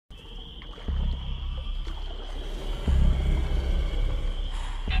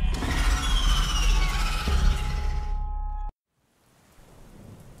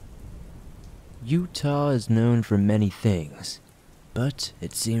Utah is known for many things, but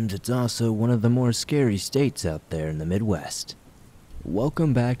it seems it's also one of the more scary states out there in the Midwest.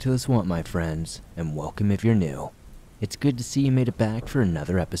 Welcome back to the swamp, my friends, and welcome if you're new. It's good to see you made it back for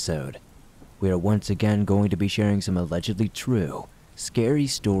another episode. We are once again going to be sharing some allegedly true, scary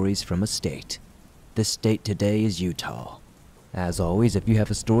stories from a state. The state today is Utah. As always, if you have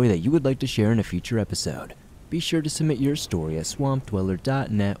a story that you would like to share in a future episode, be sure to submit your story at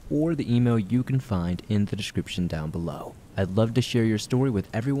swampdweller.net or the email you can find in the description down below. I'd love to share your story with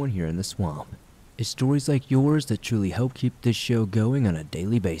everyone here in the swamp. It's stories like yours that truly help keep this show going on a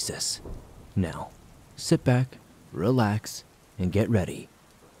daily basis. Now, sit back, relax, and get ready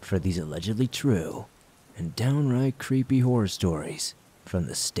for these allegedly true and downright creepy horror stories from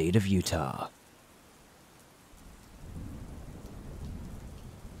the state of Utah.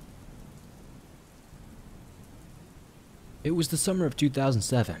 It was the summer of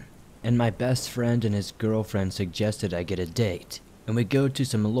 2007, and my best friend and his girlfriend suggested I get a date, and we go to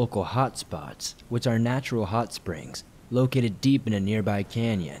some local hot spots, which are natural hot springs located deep in a nearby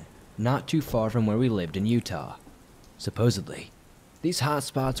canyon, not too far from where we lived in Utah. Supposedly, these hot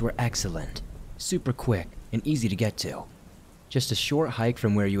spots were excellent, super quick, and easy to get to. Just a short hike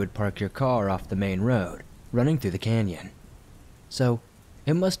from where you would park your car off the main road, running through the canyon. So,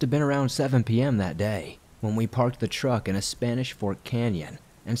 it must have been around 7 p.m. that day, when we parked the truck in a Spanish Fork canyon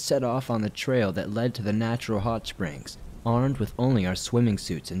and set off on the trail that led to the natural hot springs, armed with only our swimming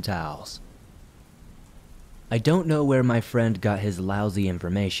suits and towels. I don't know where my friend got his lousy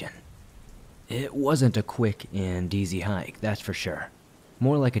information. It wasn't a quick and easy hike, that's for sure.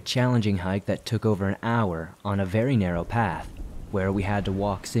 More like a challenging hike that took over an hour on a very narrow path, where we had to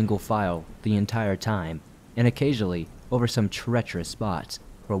walk single file the entire time, and occasionally over some treacherous spots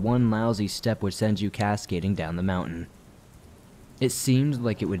where one lousy step would send you cascading down the mountain. It seemed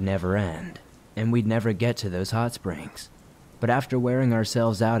like it would never end, and we'd never get to those hot springs. But after wearing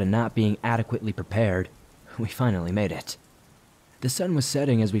ourselves out and not being adequately prepared, we finally made it. The sun was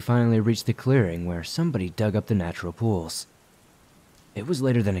setting as we finally reached the clearing where somebody dug up the natural pools. It was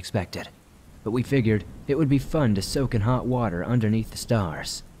later than expected, but we figured it would be fun to soak in hot water underneath the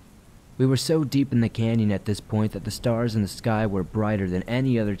stars. We were so deep in the canyon at this point that the stars in the sky were brighter than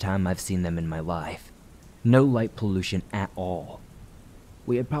any other time I've seen them in my life. No light pollution at all.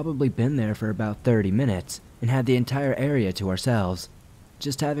 We had probably been there for about 30 minutes and had the entire area to ourselves,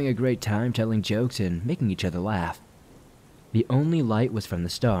 just having a great time telling jokes and making each other laugh. The only light was from the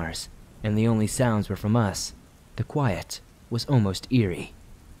stars, and the only sounds were from us. The quiet was almost eerie.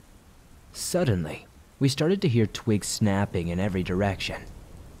 Suddenly, we started to hear twigs snapping in every direction.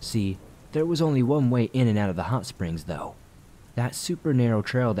 See, there was only one way in and out of the hot springs though. That super narrow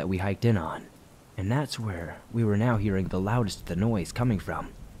trail that we hiked in on. And that's where we were now hearing the loudest of the noise coming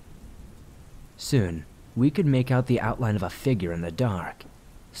from. Soon, we could make out the outline of a figure in the dark.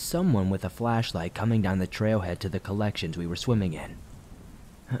 Someone with a flashlight coming down the trailhead to the collections we were swimming in.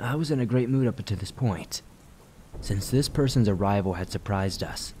 I was in a great mood up to this point. Since this person's arrival had surprised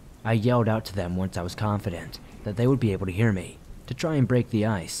us, I yelled out to them once I was confident that they would be able to hear me, to try and break the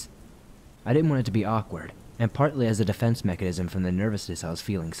ice. I didn't want it to be awkward, and partly as a defense mechanism from the nervousness I was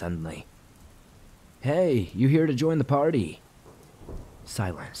feeling suddenly. "Hey, you here to join the party?"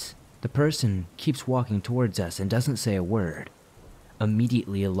 Silence. The person keeps walking towards us and doesn't say a word.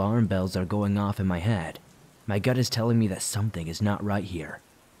 Immediately, alarm bells are going off in my head. My gut is telling me that something is not right here.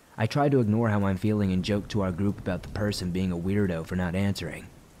 I try to ignore how I'm feeling and joke to our group about the person being a weirdo for not answering,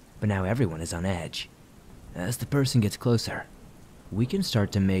 but now everyone is on edge. As the person gets closer, we can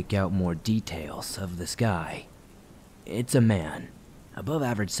start to make out more details of this guy. It's a man, above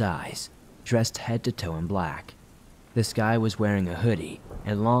average size, dressed head to toe in black. This guy was wearing a hoodie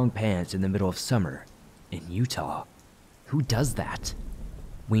and long pants in the middle of summer in Utah. Who does that?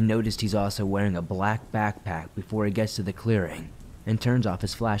 We noticed he's also wearing a black backpack before he gets to the clearing and turns off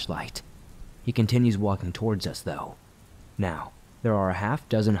his flashlight. He continues walking towards us though. Now, there are a half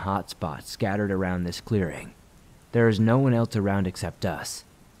dozen hot spots scattered around this clearing. There is no one else around except us.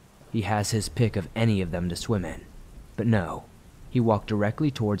 He has his pick of any of them to swim in. But no, he walked directly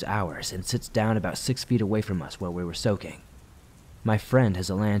towards ours and sits down about 6 feet away from us where we were soaking. My friend has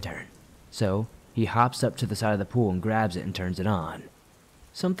a lantern, so he hops up to the side of the pool and grabs it and turns it on.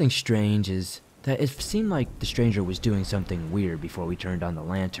 Something strange is that it seemed like the stranger was doing something weird before we turned on the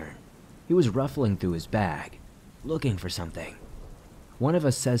lantern. He was ruffling through his bag, looking for something. One of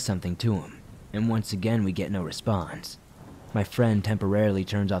us says something to him, and once again we get no response. My friend temporarily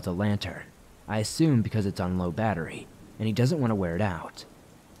turns off the lantern, I assume because it's on low battery, and he doesn't want to wear it out.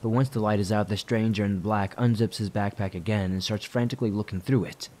 But once the light is out, the stranger in black unzips his backpack again and starts frantically looking through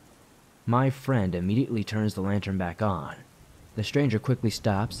it. My friend immediately turns the lantern back on. The stranger quickly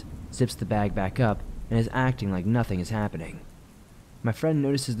stops, zips the bag back up, and is acting like nothing is happening. My friend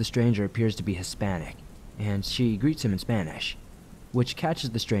notices the stranger appears to be Hispanic, and she greets him in Spanish, which catches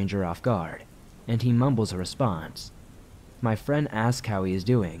the stranger off guard, and he mumbles a response. My friend asks how he is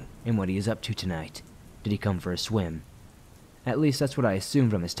doing, and what he is up to tonight. Did he come for a swim? At least that's what I assume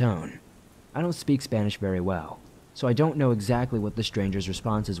from his tone. I don't speak Spanish very well, so I don't know exactly what the stranger's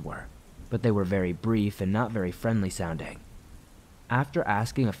responses were, but they were very brief and not very friendly sounding. After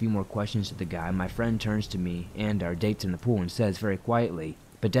asking a few more questions to the guy, my friend turns to me and our dates in the pool and says very quietly,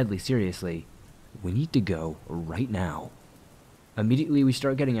 but deadly seriously, "We need to go right now." Immediately we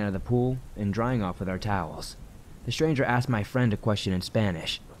start getting out of the pool and drying off with our towels. The stranger asked my friend a question in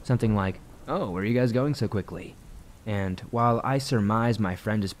Spanish, something like, "Oh, where are you guys going so quickly?" And while I surmise my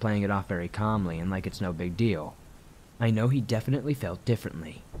friend is playing it off very calmly and like it's no big deal, I know he definitely felt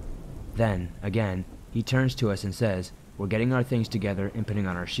differently. Then, again, he turns to us and says, "We're getting our things together and putting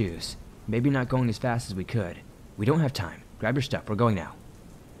on our shoes. Maybe not going as fast as we could. We don't have time. Grab your stuff, we're going now."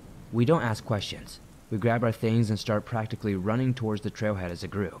 We don't ask questions. We grab our things and start practically running towards the trailhead as a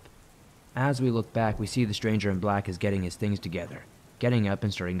group. As we look back, we see the stranger in black is getting his things together, getting up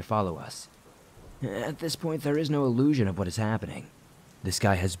and starting to follow us. At this point, there is no illusion of what is happening. This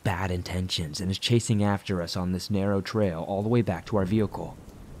guy has bad intentions and is chasing after us on this narrow trail all the way back to our vehicle.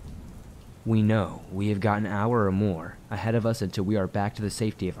 We know we have got an hour or more ahead of us until we are back to the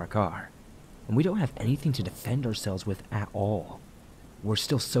safety of our car, and we don't have anything to defend ourselves with at all. We're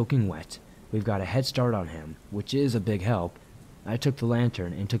still soaking wet. We've got a head start on him, which is a big help. I took the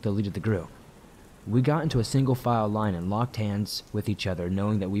lantern and took the lead of the group. We got into a single file line and locked hands with each other,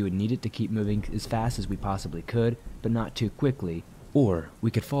 knowing that we would need it to keep moving as fast as we possibly could, but not too quickly, or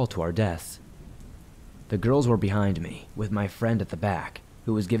we could fall to our deaths. The girls were behind me, with my friend at the back,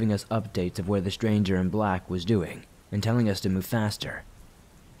 who was giving us updates of where the stranger in black was doing, and telling us to move faster.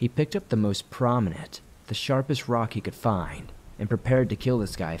 He picked up the most prominent, the sharpest rock he could find, and prepared to kill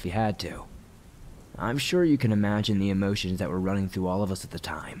this guy if he had to. I'm sure you can imagine the emotions that were running through all of us at the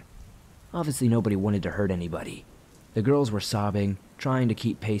time. Obviously nobody wanted to hurt anybody. The girls were sobbing, trying to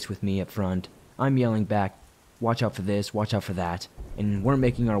keep pace with me up front. I'm yelling back, "Watch out for this, watch out for that," and we're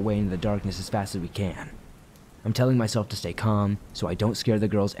making our way into the darkness as fast as we can. I'm telling myself to stay calm, so I don't scare the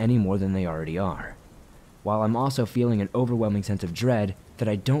girls any more than they already are. While I'm also feeling an overwhelming sense of dread that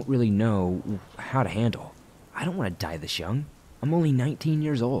I don't really know how to handle. I don't want to die this young. I'm only 19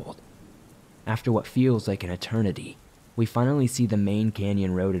 years old. After what feels like an eternity, we finally see the main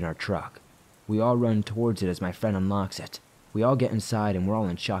canyon road in our truck. We all run towards it as my friend unlocks it. We all get inside and we're all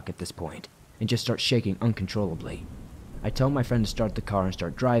in shock at this point, and just start shaking uncontrollably. I tell my friend to start the car and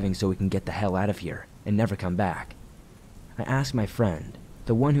start driving so we can get the hell out of here and never come back. I ask my friend,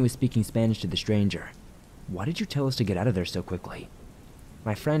 the one who is speaking Spanish to the stranger, "Why did you tell us to get out of there so quickly?"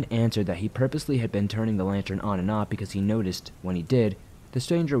 My friend answered that he purposely had been turning the lantern on and off because he noticed, when he did, the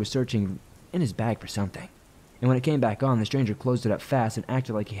stranger was searching in his bag for something. And when it came back on, the stranger closed it up fast and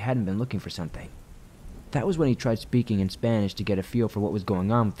acted like he hadn't been looking for something. That was when he tried speaking in Spanish to get a feel for what was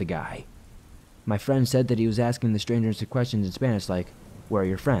going on with the guy. My friend said that he was asking the stranger some questions in Spanish like, "Where are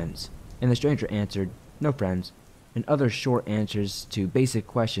your friends?" And the stranger answered, "No friends," and other short answers to basic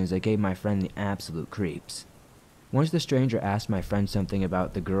questions that gave my friend the absolute creeps. Once the stranger asked my friend something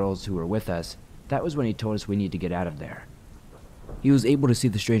about the girls who were with us, that was when he told us we need to get out of there. He was able to see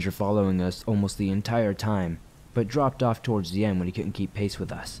the stranger following us almost the entire time, but dropped off towards the end when he couldn't keep pace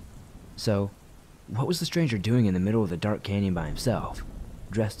with us. So, what was the stranger doing in the middle of the dark canyon by himself,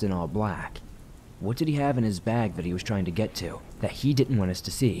 dressed in all black? What did he have in his bag that he was trying to get to, that he didn't want us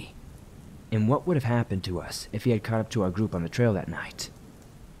to see? And what would have happened to us if he had caught up to our group on the trail that night?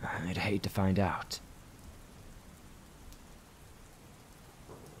 I'd hate to find out.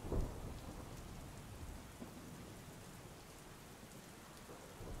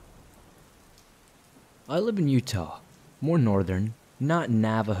 I live in Utah, more northern, not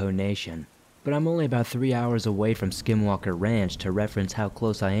Navajo Nation, but I'm only about 3 hours away from Skinwalker Ranch to reference how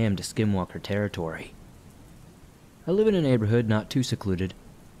close I am to Skinwalker territory. I live in a neighborhood not too secluded,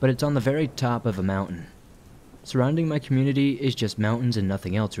 but it's on the very top of a mountain. Surrounding my community is just mountains and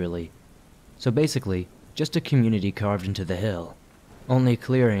nothing else really. So basically, just a community carved into the hill. Only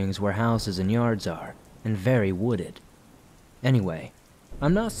clearings where houses and yards are, and very wooded. Anyway,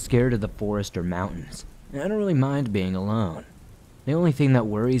 I'm not scared of the forest or mountains, and I don't really mind being alone. The only thing that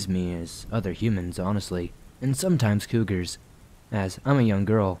worries me is other humans, honestly, and sometimes cougars. As I'm a young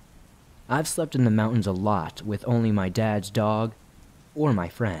girl, I've slept in the mountains a lot with only my dad's dog or my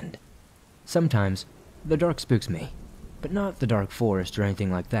friend. Sometimes, the dark spooks me, but not the dark forest or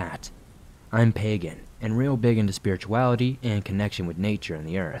anything like that. I'm pagan and real big into spirituality and connection with nature and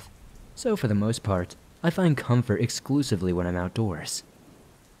the earth. So for the most part, I find comfort exclusively when I'm outdoors.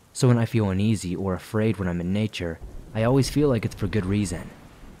 So when I feel uneasy or afraid when I'm in nature, I always feel like it's for good reason.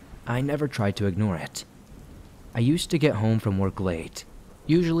 I never try to ignore it. I used to get home from work late,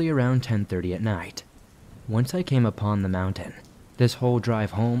 usually around 10:30 at night. Once I came upon the mountain, this whole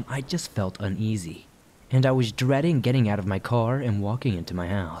drive home I just felt uneasy, and I was dreading getting out of my car and walking into my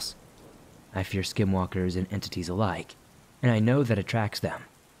house. I fear skinwalkers and entities alike, and I know that attracts them,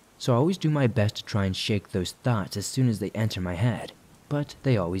 so I always do my best to try and shake those thoughts as soon as they enter my head, but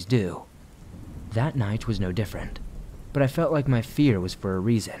they always do. That night was no different, but I felt like my fear was for a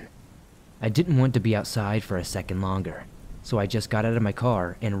reason. I didn't want to be outside for a second longer, so I just got out of my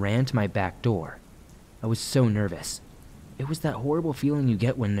car and ran to my back door. I was so nervous. It was that horrible feeling you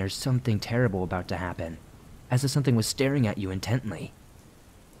get when there's something terrible about to happen, as if something was staring at you intently.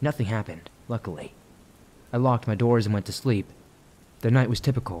 Nothing happened, luckily. I locked my doors and went to sleep. The night was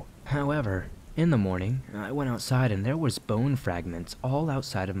typical. However, in the morning, I went outside and there was bone fragments all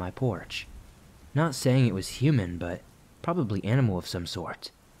outside of my porch. Not saying it was human, but probably animal of some sort.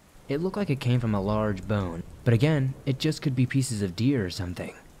 It looked like it came from a large bone, but again, it just could be pieces of deer or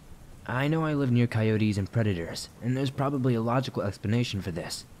something. I know I live near coyotes and predators, and there's probably a logical explanation for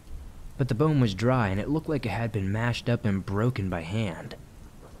this. But the bone was dry and it looked like it had been mashed up and broken by hand.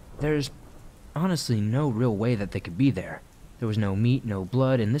 There's honestly no real way that they could be there. There was no meat, no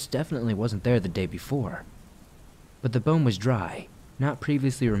blood, and this definitely wasn't there the day before. But the bone was dry, not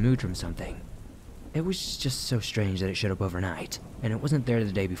previously removed from something. It was just so strange that it showed up overnight, and it wasn't there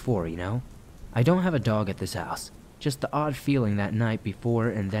the day before, you know? I don't have a dog at this house, just the odd feeling that night before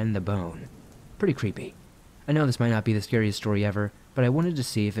and then the bone. Pretty creepy. I know this might not be the scariest story ever, but I wanted to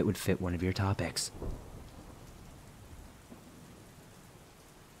see if it would fit one of your topics.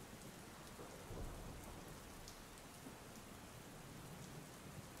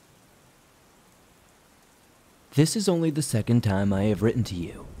 This is only the second time I have written to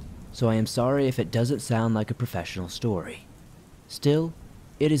you, so I am sorry if it doesn't sound like a professional story. Still,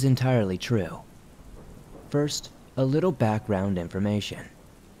 it is entirely true. First, a little background information.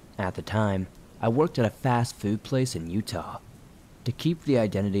 At the time, I worked at a fast food place in Utah. To keep the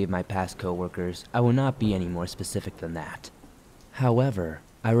identity of my past coworkers, I will not be any more specific than that. However,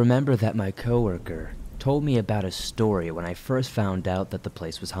 I remember that my coworker told me about a story when I first found out that the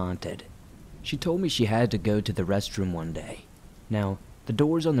place was haunted. She told me she had to go to the restroom one day. Now, the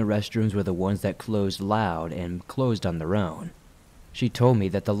doors on the restrooms were the ones that closed loud and closed on their own. She told me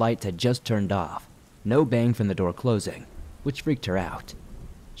that the lights had just turned off, no bang from the door closing, which freaked her out.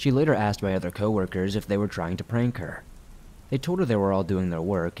 She later asked my other coworkers if they were trying to prank her. They told her they were all doing their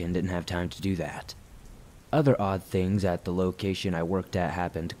work and didn't have time to do that. Other odd things at the location I worked at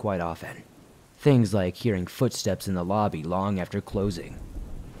happened quite often. Things like hearing footsteps in the lobby long after closing.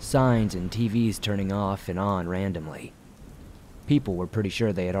 Signs and TVs turning off and on randomly. People were pretty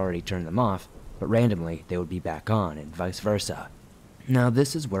sure they had already turned them off, but randomly they would be back on and vice versa. Now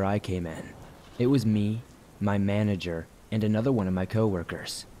this is where I came in. It was me, my manager, and another one of my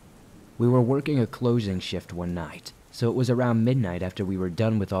coworkers. We were working a closing shift one night, so it was around midnight after we were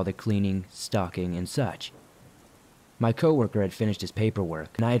done with all the cleaning, stocking, and such. My coworker had finished his paperwork,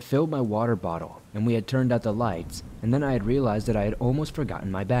 and I had filled my water bottle, and we had turned out the lights, and then I had realized that I had almost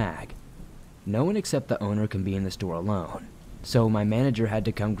forgotten my bag. No one except the owner can be in the store alone, so my manager had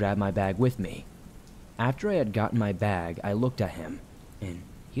to come grab my bag with me. After I had gotten my bag, I looked at him, and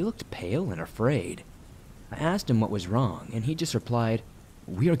he looked pale and afraid. I asked him what was wrong, and he just replied,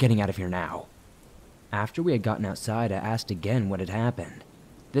 "We are getting out of here now." After we had gotten outside, I asked again what had happened.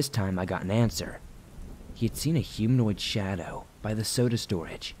 This time I got an answer. He had seen a humanoid shadow by the soda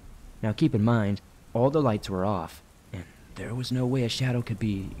storage. Now keep in mind, all the lights were off, and there was no way a shadow could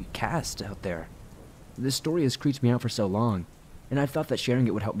be cast out there. This story has creeped me out for so long, and I thought that sharing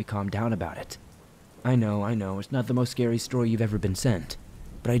it would help me calm down about it. I know, it's not the most scary story you've ever been sent,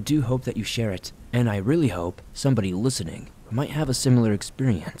 but I do hope that you share it, and I really hope somebody listening might have a similar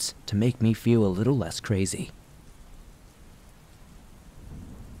experience to make me feel a little less crazy.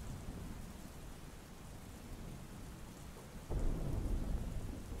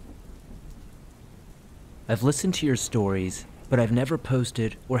 I've listened to your stories, but I've never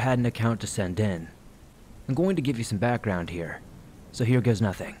posted or had an account to send in. I'm going to give you some background here, so here goes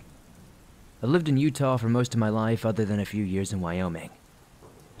nothing. I lived in Utah for most of my life other than a few years in Wyoming.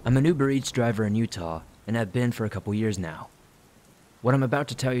 I'm an Uber Eats driver in Utah and have been for a couple years now. What I'm about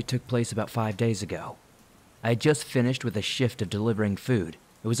to tell you took place about 5 days ago. I had just finished with a shift of delivering food.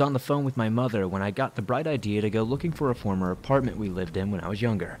 I was on the phone with my mother when I got the bright idea to go looking for a former apartment we lived in when I was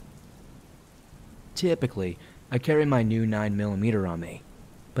younger. Typically, I carry my new 9mm on me,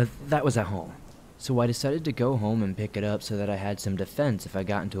 but that was at home. So I decided to go home and pick it up so that I had some defense if I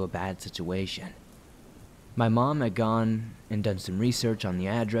got into a bad situation. My mom had gone and done some research on the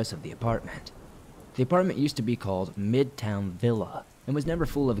address of the apartment. The apartment used to be called Midtown Villa and was never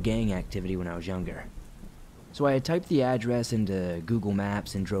full of gang activity when I was younger. So I had typed the address into Google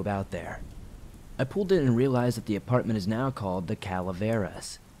Maps and drove out there. I pulled in and realized that the apartment is now called the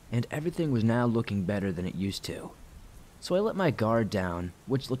Calaveras, and everything was now looking better than it used to. So I let my guard down,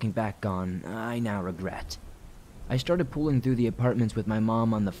 which looking back on, I now regret. I started pulling through the apartments with my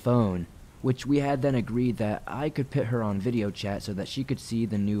mom on the phone, which we had then agreed that I could put her on video chat so that she could see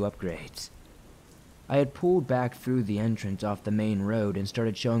the new upgrades. I had pulled back through the entrance off the main road and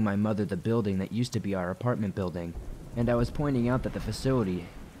started showing my mother the building that used to be our apartment building, and I was pointing out that the facility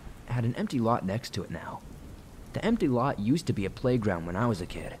had an empty lot next to it now. The empty lot used to be a playground when I was a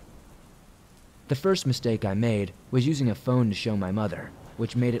kid. The first mistake I made was using a phone to show my mother,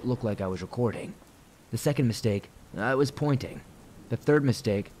 which made it look like I was recording. The second mistake, I was pointing. The third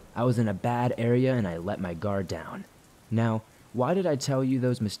mistake, I was in a bad area and I let my guard down. Now, why did I tell you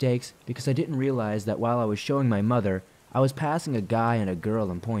those mistakes? Because I didn't realize that while I was showing my mother, I was passing a guy and a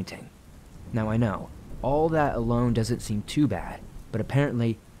girl and pointing. Now I know, all that alone doesn't seem too bad, but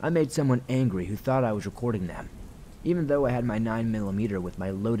apparently I made someone angry who thought I was recording them. Even though I had my 9mm with my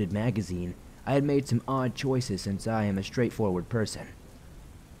loaded magazine, I had made some odd choices since I am a straightforward person.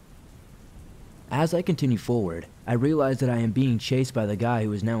 As I continue forward, I realize that I am being chased by the guy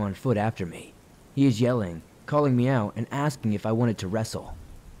who is now on foot after me. He is yelling, calling me out, and asking if I wanted to wrestle,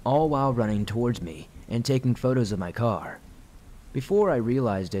 all while running towards me and taking photos of my car. Before I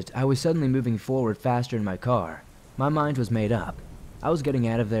realized it, I was suddenly moving forward faster in my car. My mind was made up. I was getting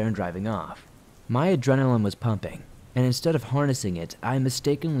out of there and driving off. My adrenaline was pumping, and instead of harnessing it, I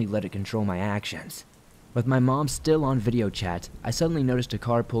mistakenly let it control my actions. With my mom still on video chat, I suddenly noticed a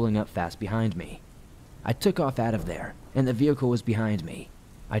car pulling up fast behind me. I took off out of there, and the vehicle was behind me.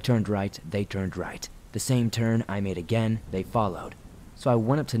 I turned right, they turned right. The same turn I made again, they followed. So I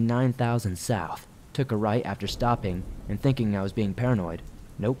went up to 9000 South, took a right after stopping and thinking I was being paranoid.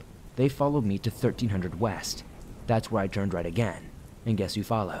 Nope, they followed me to 1300 West. That's where I turned right again, and guess who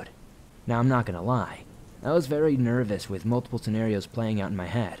followed? Now I'm not gonna lie, I was very nervous with multiple scenarios playing out in my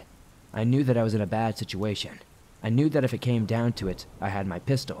head. I knew that I was in a bad situation. I knew that if it came down to it, I had my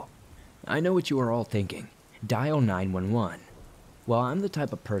pistol. I know what you are all thinking. Dial 911. Well, I'm the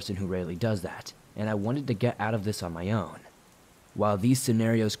type of person who rarely does that, and I wanted to get out of this on my own. While these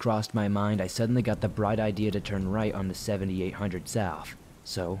scenarios crossed my mind, I suddenly got the bright idea to turn right on the 7800 South.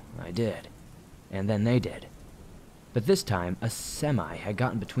 So, I did. And then they did. But this time, a semi had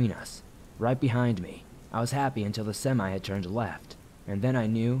gotten between us, right behind me. I was happy until the semi had turned left, and then I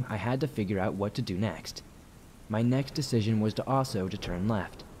knew I had to figure out what to do next. My next decision was to turn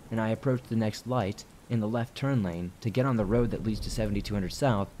left, and I approached the next light in the left turn lane to get on the road that leads to 7200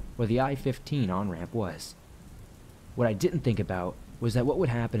 South where the I-15 on-ramp was. What I didn't think about was that what would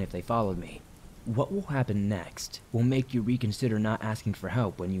happen if they followed me. What will happen next will make you reconsider not asking for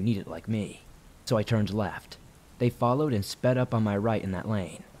help when you need it like me. So I turned left. They followed and sped up on my right in that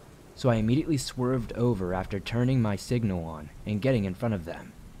lane. So I immediately swerved over after turning my signal on and getting in front of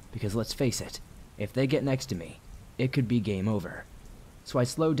them. Because let's face it, if they get next to me, it could be game over. So I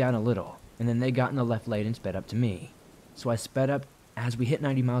slowed down a little, and then they got in the left lane and sped up to me. So I sped up. As we hit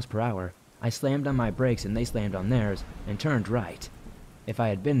 90 miles per hour, I slammed on my brakes and they slammed on theirs and turned right. If I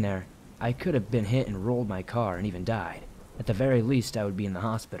had been there, I could have been hit and rolled my car and even died. At the very least, I would be in the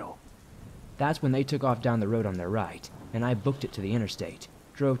hospital. That's when they took off down the road on their right, and I booked it to the interstate,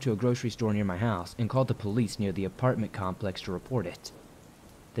 drove to a grocery store near my house, and called the police near the apartment complex to report it.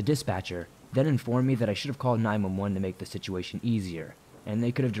 The dispatcher then informed me that I should have called 911 to make the situation easier, and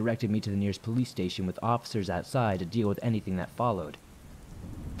they could have directed me to the nearest police station with officers outside to deal with anything that followed.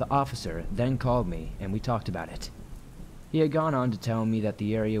 The officer then called me and we talked about it. He had gone on to tell me that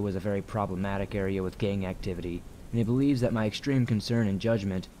the area was a very problematic area with gang activity, and he believes that my extreme concern and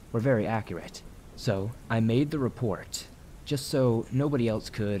judgment were very accurate. So I made the report, just so nobody else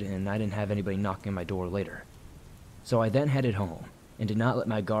could and I didn't have anybody knocking on my door later. So I then headed home, and did not let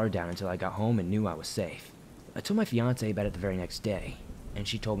my guard down until I got home and knew I was safe. I told my fiancée about it the very next day, and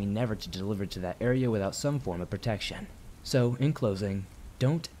she told me never to deliver to that area without some form of protection. So, in closing,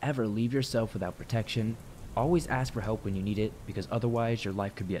 don't ever leave yourself without protection. Always ask for help when you need it, because otherwise your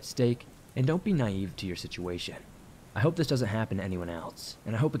life could be at stake, and don't be naive to your situation. I hope this doesn't happen to anyone else,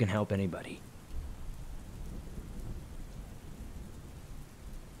 and I hope it can help anybody.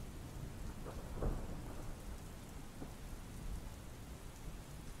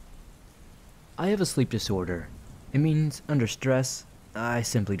 I have a sleep disorder. It means under stress, I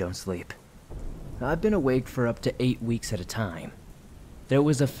simply don't sleep. I've been awake for up to 8 weeks at a time. There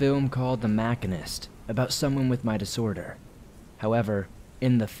was a film called The Machinist about someone with my disorder. However,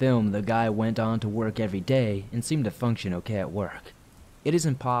 in the film, the guy went on to work every day and seemed to function okay at work. It is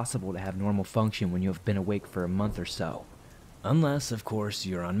impossible to have normal function when you have been awake for a month or so. Unless, of course,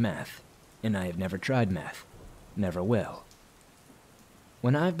 you're on meth. And I have never tried meth. Never will.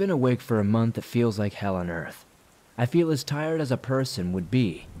 When I've been awake for a month, it feels like hell on earth. I feel as tired as a person would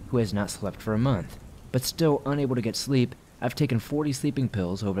be who has not slept for a month, but still unable to get sleep. I've taken 40 sleeping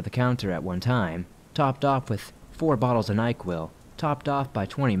pills over the counter at one time, topped off with 4 bottles of NyQuil, topped off by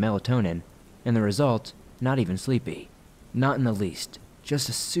 20 melatonin, and the result, not even sleepy. Not in the least, just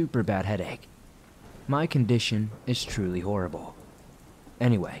a super bad headache. My condition is truly horrible.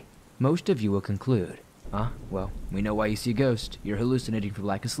 Anyway, most of you will conclude, well, we know why you see ghosts. You're hallucinating from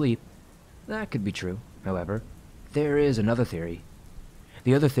lack of sleep. That could be true, however. There is another theory.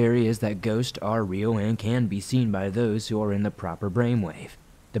 The other theory is that ghosts are real and can be seen by those who are in the proper brainwave.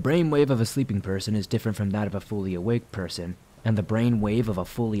 The brainwave of a sleeping person is different from that of a fully awake person, and the brainwave of a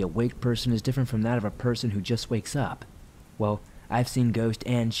fully awake person is different from that of a person who just wakes up. Well, I've seen ghosts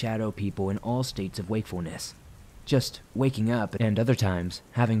and shadow people in all states of wakefulness. Just waking up, and other times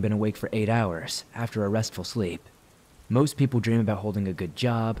having been awake for 8 hours after a restful sleep. Most people dream about holding a good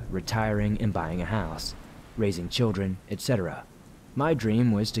job, retiring, and buying a house, raising children, etc. My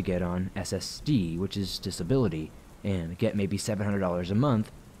dream was to get on SSD, which is disability, and get maybe $700 a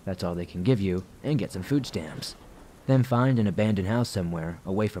month, that's all they can give you, and get some food stamps. Then find an abandoned house somewhere,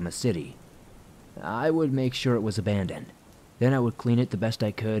 away from a city. I would make sure it was abandoned. Then I would clean it the best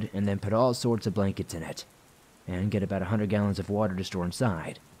I could, and then put all sorts of blankets in it, and get about 100 gallons of water to store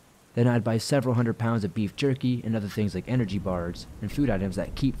inside. Then I'd buy several hundred pounds of beef jerky and other things like energy bars and food items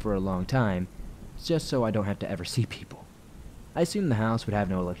that keep for a long time, just so I don't have to ever see people. I assumed the house would have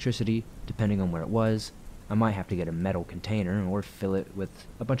no electricity, depending on where it was. I might have to get a metal container or fill it with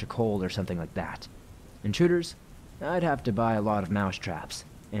a bunch of coal or something like that. Intruders? I'd have to buy a lot of mouse traps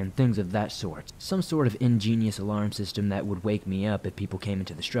and things of that sort. Some sort of ingenious alarm system that would wake me up if people came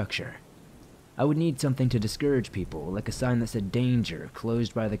into the structure. I would need something to discourage people, like a sign that said danger,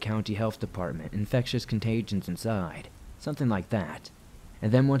 closed by the county health department, infectious contagions inside. Something like that.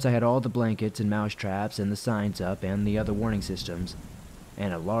 And then once I had all the blankets and mouse traps and the signs up and the other warning systems,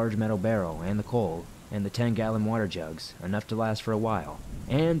 and a large metal barrel and the coal, and the 10-gallon water jugs, enough to last for a while,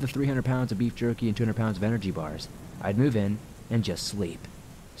 and the 300 pounds of beef jerky and 200 pounds of energy bars, I'd move in and just sleep.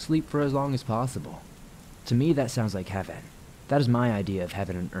 Sleep for as long as possible. To me, that sounds like heaven. That is my idea of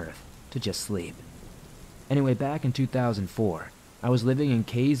heaven and earth, to just sleep. Anyway, back in 2004, I was living in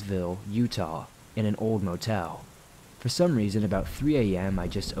Kaysville, Utah, in an old motel. For some reason, about 3 a.m., I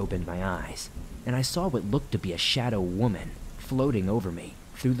just opened my eyes, and I saw what looked to be a shadow woman floating over me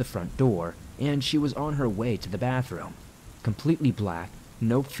through the front door, and she was on her way to the bathroom. Completely black,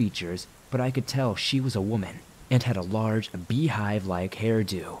 no features, but I could tell she was a woman, and had a large, beehive-like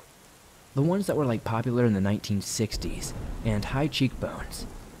hairdo. The ones that were like popular in the 1960s, and high cheekbones.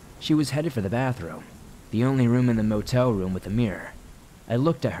 She was headed for the bathroom, the only room in the motel room with a mirror. I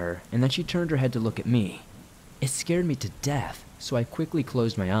looked at her, and then she turned her head to look at me. It scared me to death, so I quickly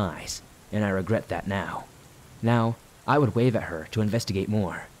closed my eyes, and I regret that now. Now, I would wave at her to investigate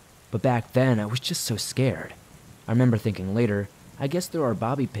more, but back then I was just so scared. I remember thinking later, I guess there are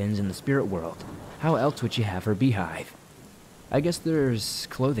bobby pins in the spirit world. How else would you have her beehive? I guess there's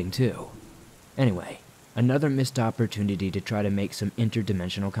clothing too. Anyway, another missed opportunity to try to make some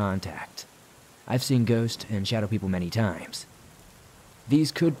interdimensional contact. I've seen ghosts and shadow people many times.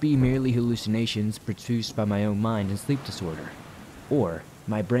 These could be merely hallucinations produced by my own mind and sleep disorder. Or,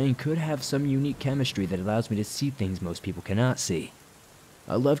 my brain could have some unique chemistry that allows me to see things most people cannot see.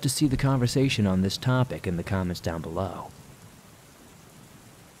 I'd love to see the conversation on this topic in the comments down below.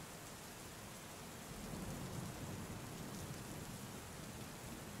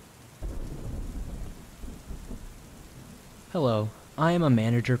 Hello, I am a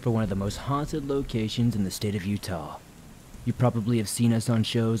manager for one of the most haunted locations in the state of Utah. You probably have seen us on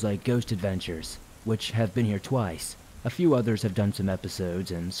shows like Ghost Adventures, which have been here twice. A few others have done some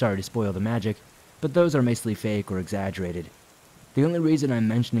episodes, and sorry to spoil the magic, but those are mostly fake or exaggerated. The only reason I'm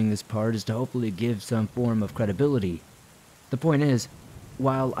mentioning this part is to hopefully give some form of credibility. The point is,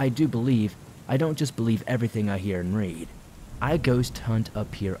 while I do believe, I don't just believe everything I hear and read. I ghost hunt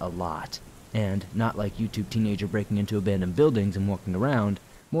up here a lot, and not like YouTube teenager breaking into abandoned buildings and walking around,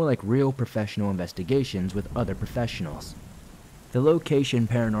 more like real professional investigations with other professionals. The location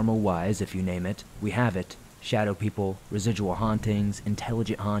paranormal-wise, if you name it, we have it, Shadow people, residual hauntings,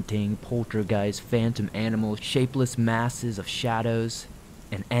 intelligent haunting, poltergeist, phantom animals, shapeless masses of shadows,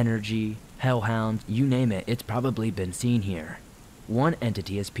 and energy, hellhounds, you name it, it's probably been seen here. One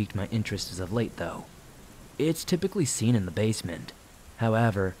entity has piqued my interest as of late, though. It's typically seen in the basement.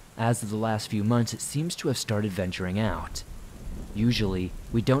 However, as of the last few months, it seems to have started venturing out. Usually,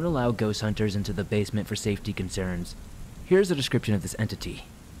 we don't allow ghost hunters into the basement for safety concerns. Here's a description of this entity.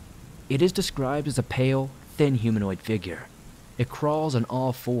 It is described as a pale, thin humanoid figure. It crawls on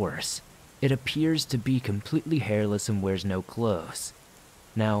all fours. It appears to be completely hairless and wears no clothes.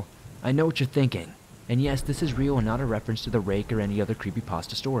 Now, I know what you're thinking, and yes, this is real and not a reference to the Rake or any other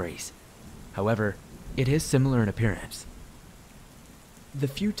creepypasta stories. However, it is similar in appearance. The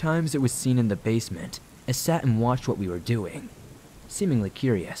few times it was seen in the basement, I sat and watched what we were doing, seemingly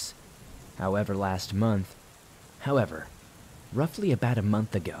curious. However, roughly about a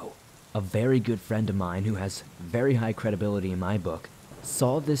month ago, a very good friend of mine who has very high credibility in my book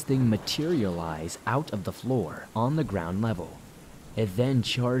saw this thing materialize out of the floor on the ground level. It then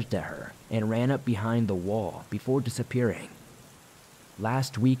charged at her and ran up behind the wall before disappearing.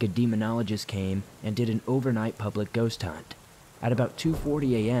 Last week, a demonologist came and did an overnight public ghost hunt. At about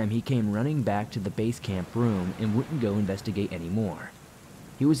 2:40 a.m., he came running back to the base camp room and wouldn't go investigate anymore.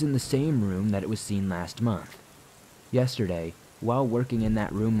 He was in the same room that it was seen last month. Yesterday, while working in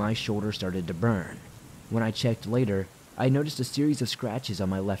that room, my shoulder started to burn. When I checked later, I noticed a series of scratches on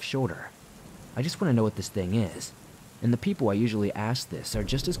my left shoulder. I just want to know what this thing is, and the people I usually ask this are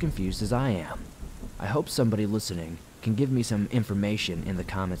just as confused as I am. I hope somebody listening can give me some information in the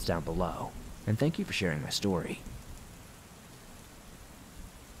comments down below, and thank you for sharing my story.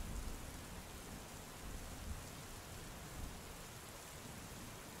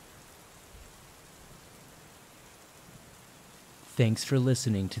 Thanks for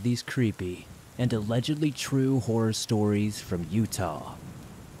listening to these creepy and allegedly true horror stories from Utah.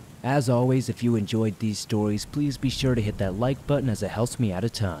 As always, if you enjoyed these stories, please be sure to hit that like button as it helps me out a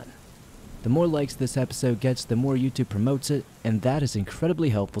ton. The more likes this episode gets, the more YouTube promotes it, and that is incredibly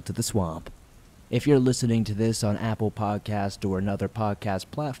helpful to the swamp. If you're listening to this on Apple Podcast or another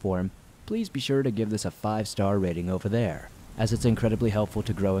podcast platform, please be sure to give this a 5-star rating over there, as it's incredibly helpful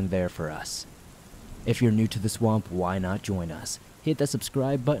to growing there for us. If you're new to the swamp, why not join us? Hit that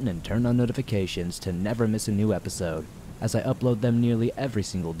subscribe button and turn on notifications to never miss a new episode, as I upload them nearly every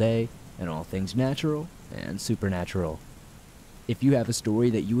single day, and all things natural and supernatural. If you have a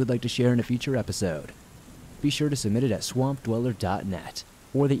story that you would like to share in a future episode, be sure to submit it at swampdweller.net,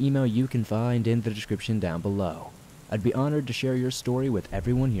 or the email you can find in the description down below. I'd be honored to share your story with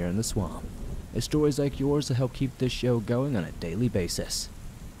everyone here in the swamp, as stories like yours will help keep this show going on a daily basis.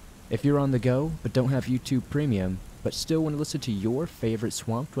 If you're on the go, but don't have YouTube Premium, but still want to listen to your favorite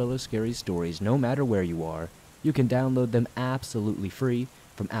Swamp Dweller scary stories no matter where you are, you can download them absolutely free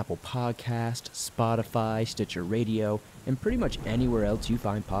from Apple Podcast, Spotify, Stitcher Radio, and pretty much anywhere else you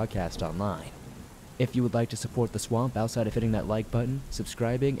find podcasts online. If you would like to support the swamp outside of hitting that like button,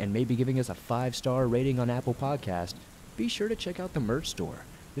 subscribing, and maybe giving us a 5-star rating on Apple Podcast, be sure to check out the merch store.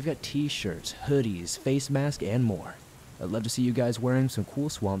 We've got t-shirts, hoodies, face masks, and more. I'd love to see you guys wearing some cool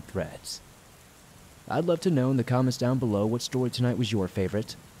swamp threads. I'd love to know in the comments down below what story tonight was your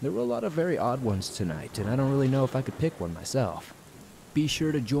favorite. There were a lot of very odd ones tonight, and I don't really know if I could pick one myself. Be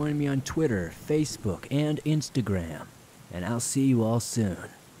sure to join me on Twitter, Facebook, and Instagram, and I'll see you all soon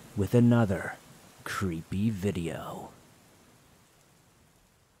with another creepy video.